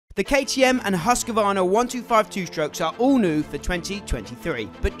The KTM and Husqvarna 125 two-strokes are all new for 2023,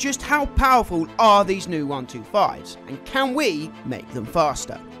 but just how powerful are these new 125s, and can we make them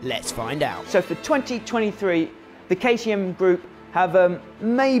faster? Let's find out. So for 2023, the KTM group have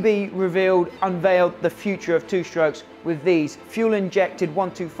maybe unveiled the future of two-strokes with these fuel-injected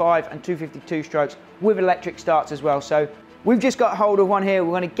 125 and 250 two-strokes with electric starts as well. So we've just got hold of one here.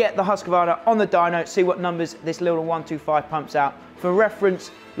 We're going to get the Husqvarna on the dyno, see what numbers this little 125 pumps out. For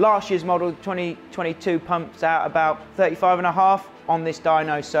reference, last year's model 2022 pumps out about 35.5 on this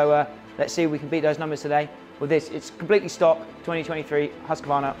dyno. So let's see if we can beat those numbers today with this. It's completely stock 2023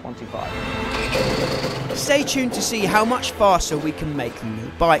 Husqvarna 125. Stay tuned to see how much faster we can make the new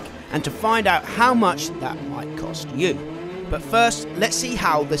bike and to find out how much that might cost you. But first, let's see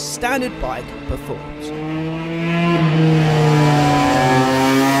how the standard bike performs.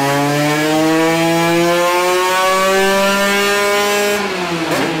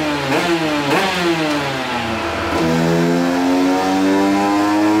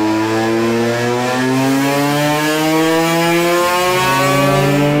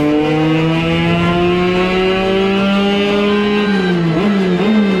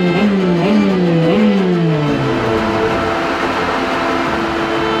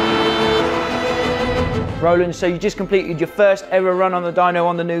 Roland, so you just completed your first ever run on the dyno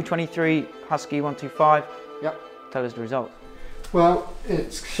on the new 23 Husky 125. Yep. Tell us the result. Well,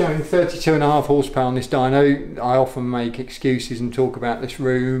 it's showing 32.5 horsepower on this dyno. I often make excuses and talk about this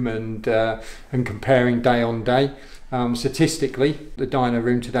room and comparing day on day. Statistically, the dyno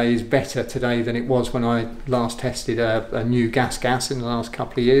room today is better today than it was when I last tested a new gas in the last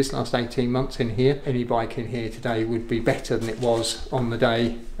couple of years, last 18 months in here. Any bike in here today would be better than it was on the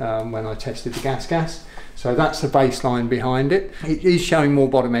day when I tested the gas. So that's the baseline behind it. It is showing more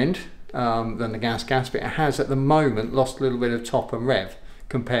bottom end than the gas, but it has at the moment lost a little bit of top and rev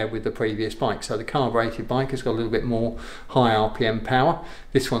compared with the previous bike. So the carbureted bike has got a little bit more high RPM power.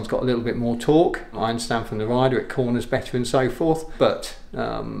 This one's got a little bit more torque. I understand from the rider it corners better and so forth, but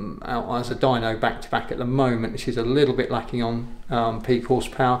as a dyno back to back at the moment, this is a little bit lacking on peak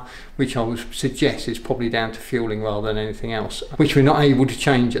horsepower, which I would suggest is probably down to fueling rather than anything else, which we're not able to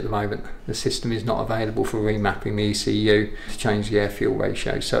change at the moment. The system is not available for remapping the ECU to change the air fuel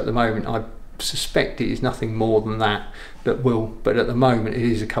ratio. So at the moment I suspect it is nothing more than that but at the moment it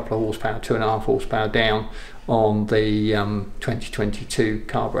is a couple of horsepower, 2.5 horsepower down on the 2022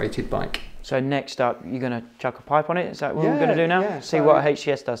 carbureted bike. So next up, you're going to chuck a pipe on it? Is that what we're going to do now? Yeah, see what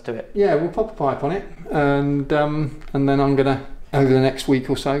HCS does to it? Yeah, we'll pop a pipe on it and then I'm going to, over the next week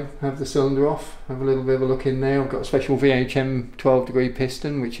or so, have the cylinder off, have a little bit of a look in there. I've got a special VHM 12 degree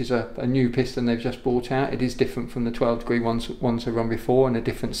piston, which is a new piston they've just brought out. It is different from the 12 degree ones I've run before, and a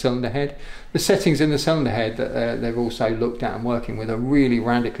different cylinder head. The settings in the cylinder head that they've also looked at and working with are really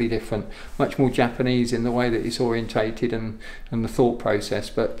radically different, much more Japanese in the way that it's orientated and the thought process,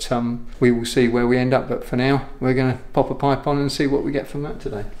 but we will see where we end up. But for now, we're going to pop a pipe on and see what we get from that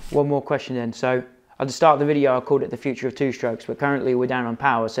today. One more question then. So at the start of the video, I called it the future of two-strokes, but currently we're down on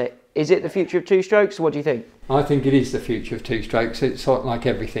power. So is it the future of two-strokes? What do you think? I think it is the future of two-strokes. It's like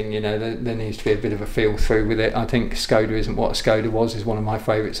everything, you know, there needs to be a bit of a feel through with it. I think Skoda isn't what a Skoda was, is one of my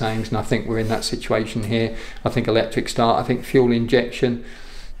favourite sayings, and I think we're in that situation here. I think electric start, I think fuel injection.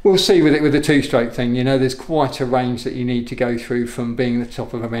 We'll see with it with the two-stroke thing, you know, there's quite a range that you need to go through, from being at the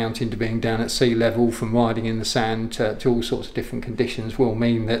top of a mountain to being down at sea level, from riding in the sand to all sorts of different conditions will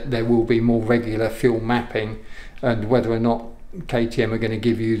mean that there will be more regular fuel mapping, and whether or not KTM are going to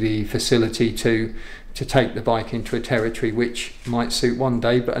give you the facility to take the bike into a territory which might suit one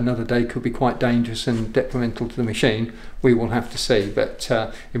day but another day could be quite dangerous and detrimental to the machine, we will have to see. But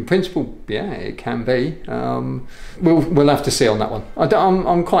in principle, yeah, it can be. We'll have to see on that one.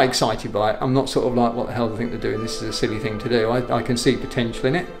 I'm quite excited by it. I'm not sort of like, what the hell do I think they're doing, this is a silly thing to do. I can see potential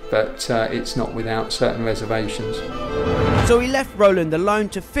in it, but it's not without certain reservations. So he left Roland alone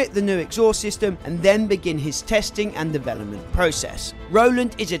to fit the new exhaust system and then begin his testing and development process.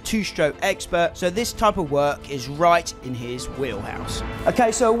 Roland is a two-stroke expert, so this type of work is right in his wheelhouse.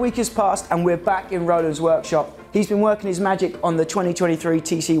 Okay, so a week has passed and we're back in Roland's workshop. He's been working his magic on the 2023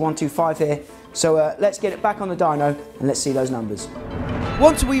 TC125 here, so let's get it back on the dyno and let's see those numbers.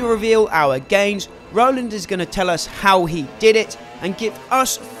 Once we reveal our gains, Roland is going to tell us how he did it and give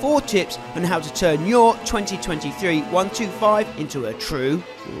us 4 tips on how to turn your 2023 125 into a true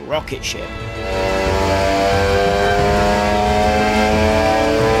rocket ship.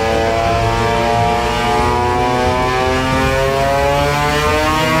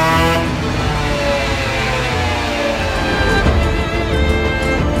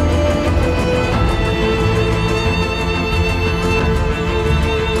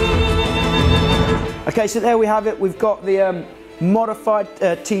 Okay, so there we have it. We've got the modified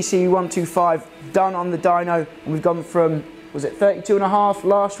TC125 done on the dyno, and we've gone from, was it 32.5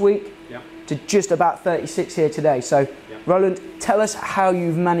 last week? Yeah. To just about 36 here today. So, yeah. Roland, tell us how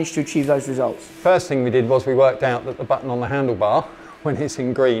you've managed to achieve those results. First thing we did was we worked out that the button on the handlebar, when it's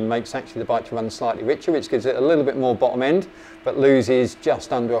in green, makes actually the bike to run slightly richer, which gives it a little bit more bottom end, but loses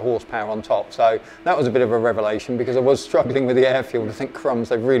just under a horsepower on top. So that was a bit of a revelation, because I was struggling with the airfield. I think, crumbs,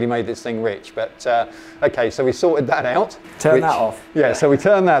 they've really made this thing rich. But okay, so we sorted that out. Turn that off. Yeah, so we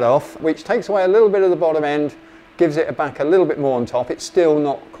turned that off, which takes away a little bit of the bottom end, gives it back a little bit more on top. It's still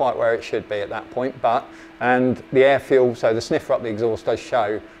not quite where it should be at that point, and the airfield, so the sniffer up the exhaust does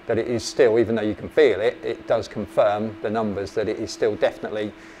show that it is still, even though you can feel it, it does confirm the numbers that it is still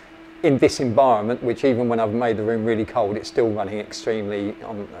definitely in this environment, which even when I've made the room really cold, it's still running extremely,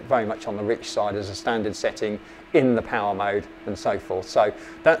 very much on the rich side as a standard setting in the power mode and so forth. So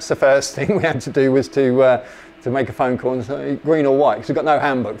that's the first thing we had to do, was to make a phone call and say green or white, because we've got no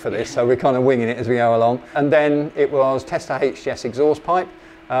handbook for this, so we're kind of winging it as we go along. And then it was test our HGS exhaust pipe,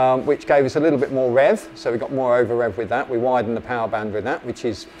 which gave us a little bit more rev, so we got more over rev with that. We widened the power band with that, which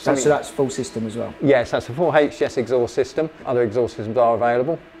is something. So that's full system as well? Yes, that's a full HGS exhaust system. Other exhaust systems are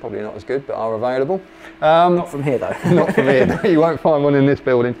available, probably not as good, but are available. Not from here though. Not from here, no, you won't find one in this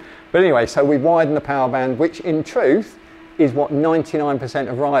building. But anyway, so we widened the power band, which in truth is what 99%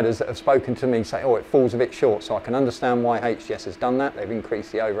 of riders that have spoken to me say, oh, it falls a bit short. So I can understand why HGS has done that. They've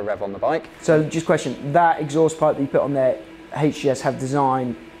increased the over rev on the bike. So just question, that exhaust pipe that you put on there, HGS have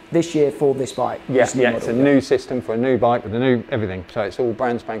designed this year for this bike? Yeah, it's a new system for a new bike with a new everything. So it's all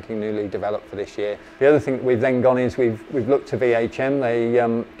brand spanking newly developed for this year. The other thing that we've then gone is we've looked to VHM,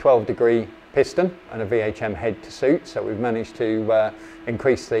 the 12-degree piston and a VHM head to suit. So we've managed to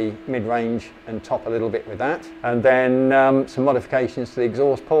increase the mid-range and top a little bit with that. And then some modifications to the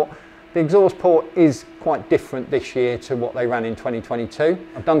exhaust port. The exhaust port is quite different this year to what they ran in 2022.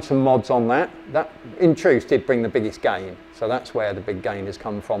 I've done some mods on that. That, in truth, did bring the biggest gain. So that's where the big gain has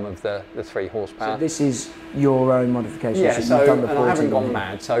come from, of the 3 horsepower. So this is your own modification? Yeah, so you've done the and I haven't gone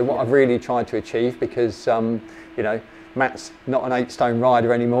mad. So what I've really tried to achieve, because, you know, Matt's not an 8-stone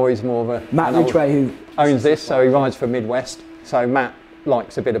rider anymore. He's more of a... Matt Ridgway, who owns this, so he rides for Midwest. So Matt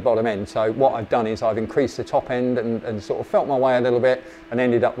likes a bit of bottom end. So what I've done is I've increased the top end and sort of felt my way a little bit, and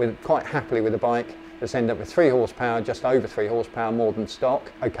ended up with quite happily with a bike that's ended up with 3 horsepower, just over 3 horsepower more than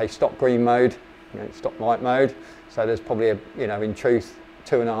stock. Okay, stock green mode, you know, stock light mode. So there's probably a, you know, in truth,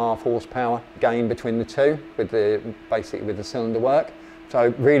 2.5 horsepower gain between the two, with basically with the cylinder work.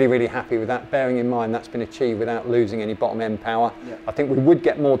 So really, really happy with that, bearing in mind that's been achieved without losing any bottom end power. Yeah. I think we would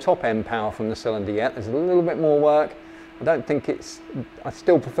get more top end power from the cylinder yet. There's a little bit more work. I don't think it's, I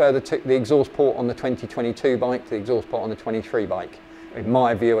still prefer the exhaust port on the 2022 bike to the exhaust port on the 23 bike. In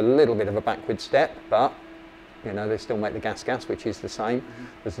my view, a little bit of a backward step, but you know, they still make the gas, which is the same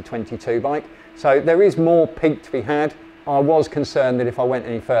as the 22 bike. So there is more peak to be had. I was concerned that if I went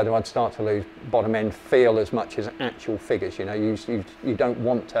any further, I'd start to lose bottom end feel as much as actual figures. You know, you don't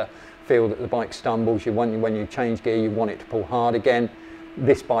want to feel that the bike stumbles. When you change gear, you want it to pull hard again.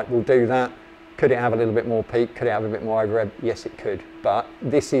 This bike will do that. Could it have a little bit more peak? Could it have a bit more over rev? Yes, it could. But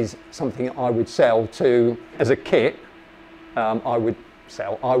this is something I would sell to, as a kit, I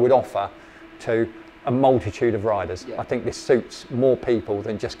would offer to a multitude of riders. Yeah. I think this suits more people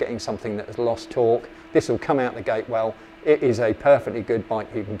than just getting something that has lost torque. This will come out the gate well. It is a perfectly good bike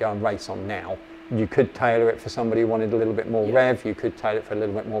you can go and race on now. You could tailor it for somebody who wanted a little bit more rev. You could tailor it for a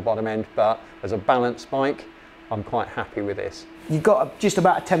little bit more bottom end, but as a balanced bike, I'm quite happy with this. You've got just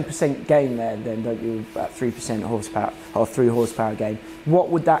about a 10% gain there then, don't you? About 3% horsepower, or 3 horsepower gain. What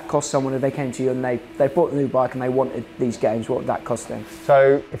would that cost someone if they came to you and they bought a new bike and they wanted these gains? What would that cost them?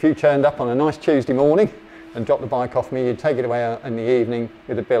 So if you turned up on a nice Tuesday morning and dropped the bike off me, you'd take it away in the evening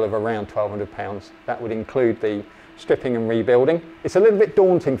with a bill of around £1,200. That would include the stripping and rebuilding. It's a little bit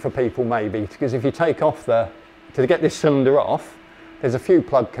daunting for people maybe, because if you take off to get this cylinder off, there's a few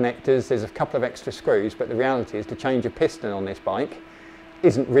plug connectors, there's a couple of extra screws, but the reality is to change a piston on this bike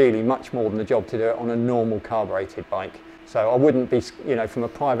isn't really much more than the job to do it on a normal carbureted bike. So I wouldn't be, you know, from a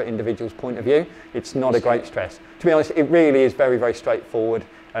private individual's point of view, it's not a great stress. To be honest, it really is very, very straightforward,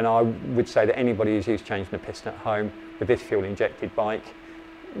 and I would say that anybody who's used changing a piston at home with this fuel injected bike,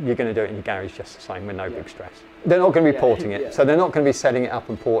 you're going to do it in your garage just the same with no big stress. They're not going to be porting it, so they're not going to be setting it up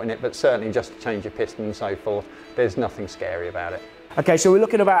and porting it, but certainly just to change your piston and so forth, there's nothing scary about it. Okay, so we're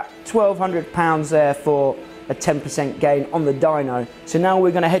looking at about £1,200 there for a 10% gain on the dyno. So now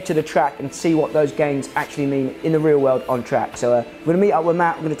we're going to head to the track and see what those gains actually mean in the real world on track. So we're going to meet up with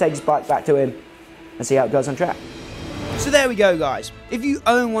Matt, we're going to take his bike back to him and see how it goes on track. So there we go guys, if you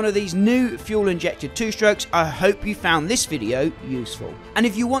own one of these new fuel injected 2-strokes, I hope you found this video useful. And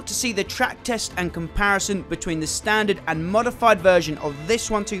if you want to see the track test and comparison between the standard and modified version of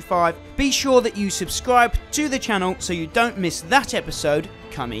this 125, be sure that you subscribe to the channel so you don't miss that episode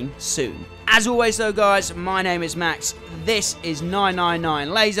coming soon. As always though guys, my name is Max, this is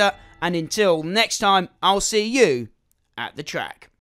 999 Laser, and until next time, I'll see you at the track.